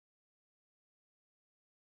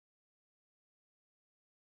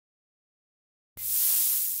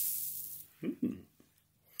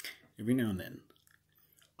every now and then,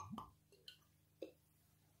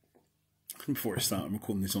 before I start, I'm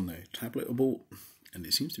recording this on the tablet I bought, and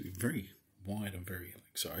it seems to be very wide and very,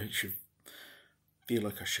 so I should feel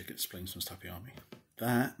like I should explain some stuff behind me.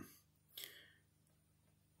 That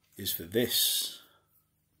is for this,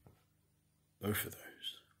 both of those.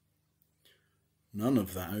 None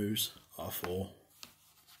of those are for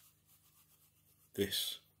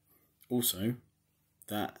this. Also,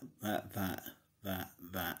 that,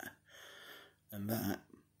 and that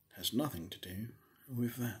has nothing to do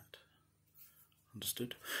with that.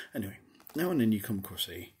 Understood? Anyway, now and then you come across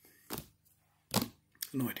an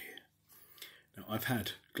idea. Now, I've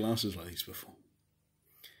had glasses like these before,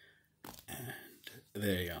 and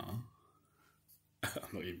they are,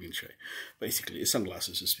 I'm not even going to show you. Basically, it's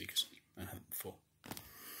sunglasses with speakers. I had them before.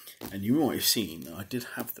 And you might have seen that I did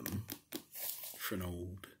have them for an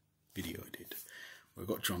old video I did, where I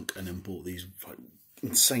got drunk and then bought these like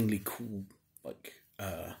insanely cool, like,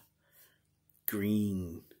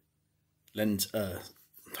 green lens, what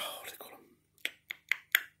do they call them?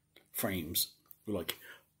 Frames with like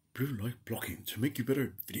blue light blocking to make you better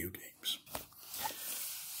at video games.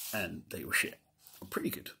 And they were shit. Pretty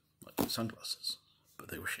good, like sunglasses, but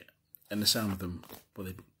they were shit. And the sound of them, well,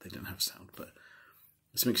 they didn't have sound, but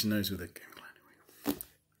it's mixing those with a game anyway.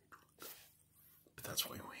 But that's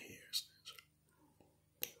why we're here, isn't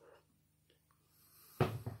it?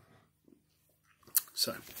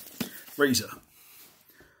 So, Razer.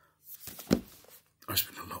 I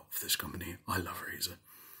spent a lot with this company. I love Razer.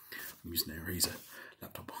 I'm using their Razer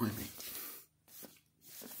laptop behind me.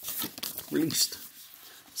 Released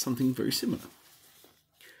something very similar.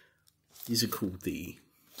 These are called the,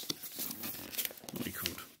 what are they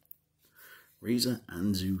called? Razer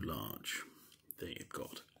Anzu Large. They've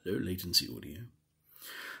got low latency audio,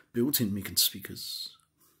 built-in mic and speakers,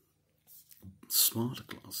 smart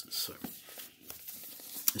glasses. So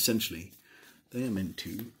essentially, they are meant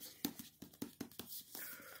to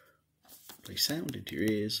play sound into your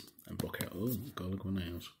ears and block out. Oh my god, look at my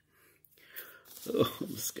nails. Oh,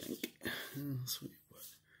 the skank. Oh, sweet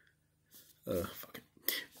word. Fuck it.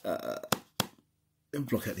 And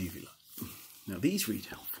block out the UV light. Now these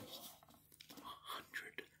retail for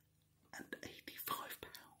 £185.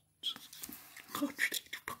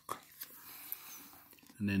 £185.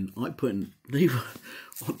 And then I put in, they were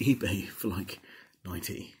on eBay for like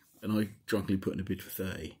 90, and I drunkenly put in a bid for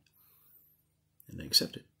 30, and they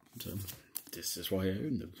accepted. So this is why I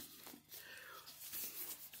own them.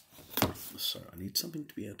 So I need something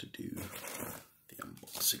to be able to do the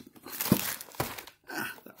unboxing.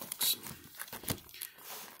 Ah, that works.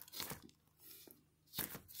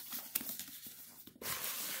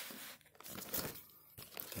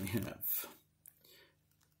 They have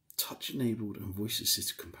touch enabled and voice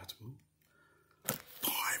assisted compatible. 5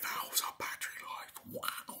 hours of battery life.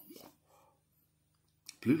 Wow.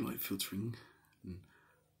 Blue light filtering and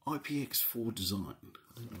IPX4 design.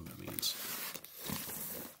 I don't know what that means.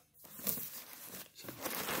 So,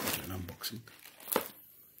 I'll do an unboxing.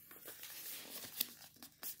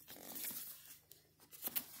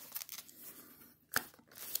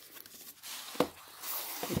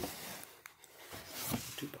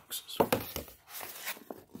 Two boxes.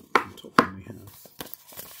 On top one we have.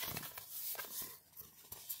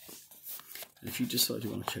 And if you decide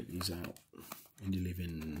you want to check these out and you live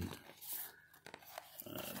in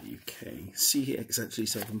the UK, CX actually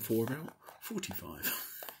sell them for about 45.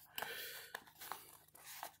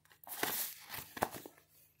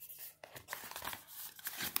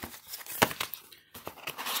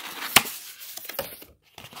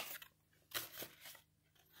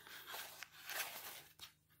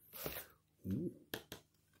 Ooh.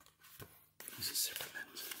 These are separate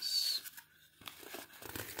lenses.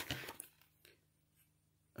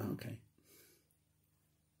 Okay.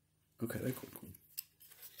 Okay, they're quite cool.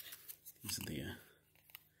 These are the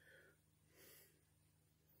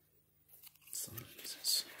sun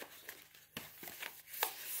lenses.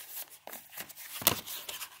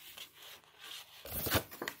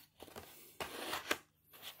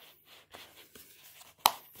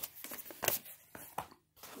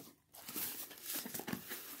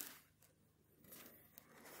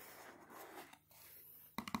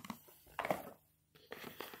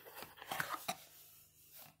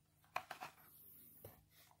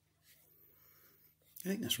 I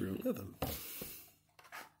think that's real leather.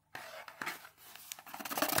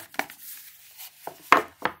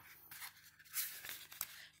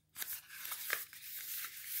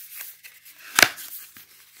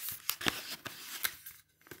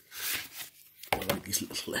 I like these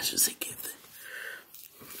little letters they give them.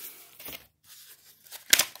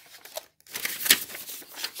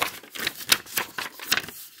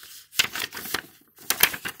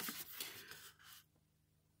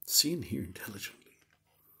 See and hear intelligently.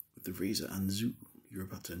 With the Razer Anzu, you're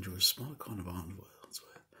about to enjoy a smart carnival worlds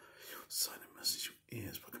where silent message your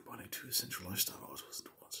ears by combining two essential lifestyle articles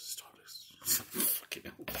into one Fucking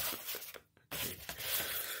hell.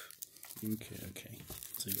 Okay.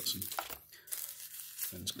 So you got some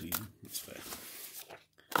lens cleaning, that's fair.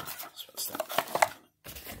 So that's that.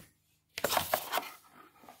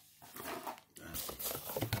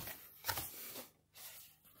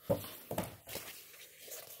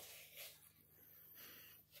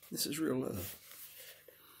 This is real leather.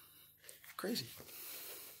 Crazy.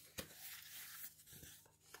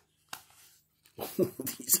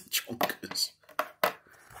 These are chonkers.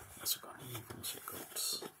 That's what I need. What's it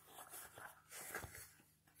got?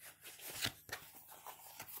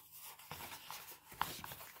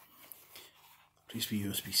 Please be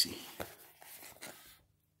USB-C.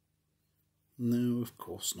 No, of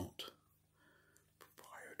course not.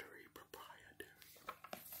 Proprietary.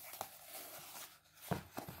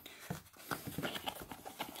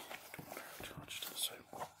 Don't wonder how charged it is so.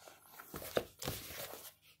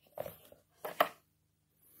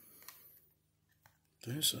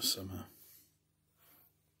 Those are some.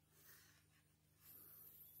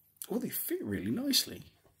 Oh, they fit really nicely.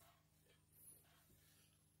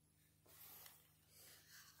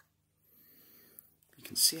 You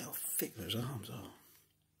can see how thick those arms are.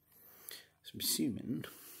 So I'm assuming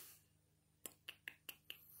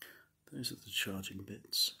those are the charging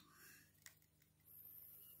bits.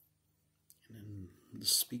 And then the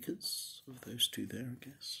speakers of those two there, I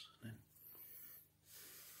guess. And then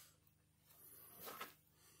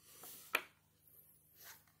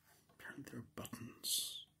apparently there are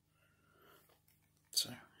buttons. So,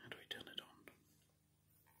 how do we turn it on?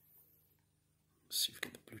 Let's see if we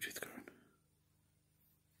get the Bluetooth going.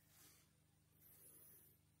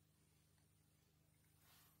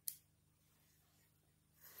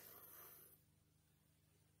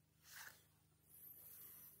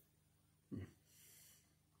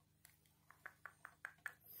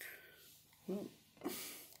 Well,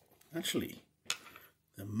 actually,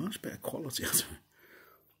 they're much better quality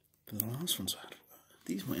than the last ones I had.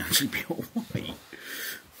 These might actually be alright.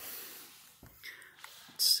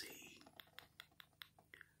 Let's see.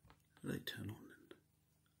 How do they turn on then?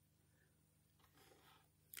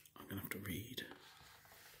 I'm going to have to read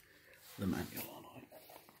the manual, aren't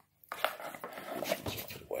I? Put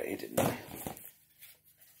it away, didn't I?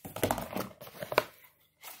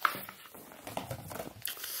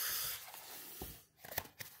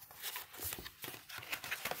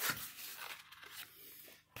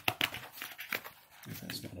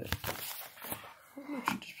 That's not it. Why don't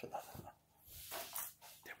you just put that in there?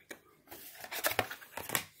 There we go.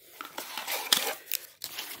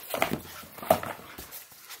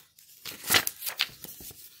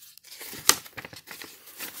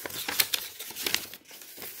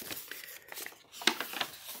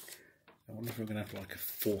 I wonder if we're going to have like a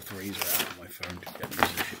fourth Razer out on my phone to get this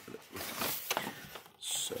shit with it.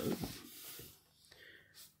 So.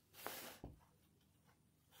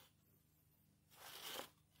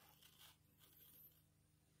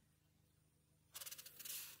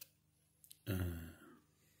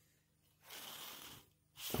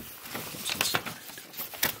 What's inside?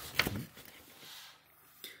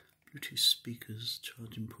 Bluetooth speakers,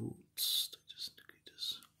 charging ports, status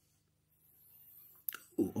indicators.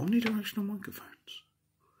 Oh, omnidirectional microphones.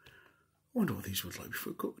 I wonder what these would like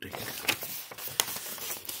before recording.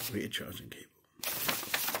 Rear charging cable.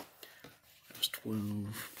 That's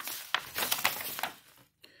 12.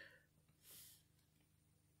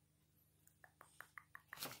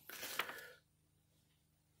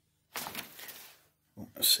 Oh,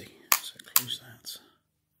 let's see. So close that.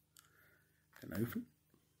 And open.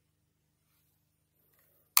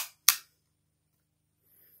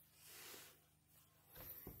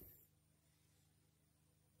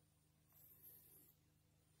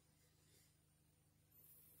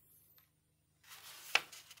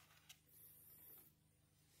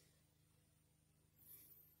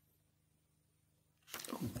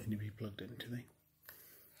 Oh, they need to be plugged in, do they?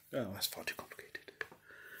 Oh, that's far too complicated.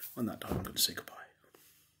 On that time, I'm going to say goodbye.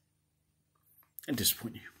 And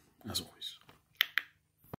disappoint you, as always.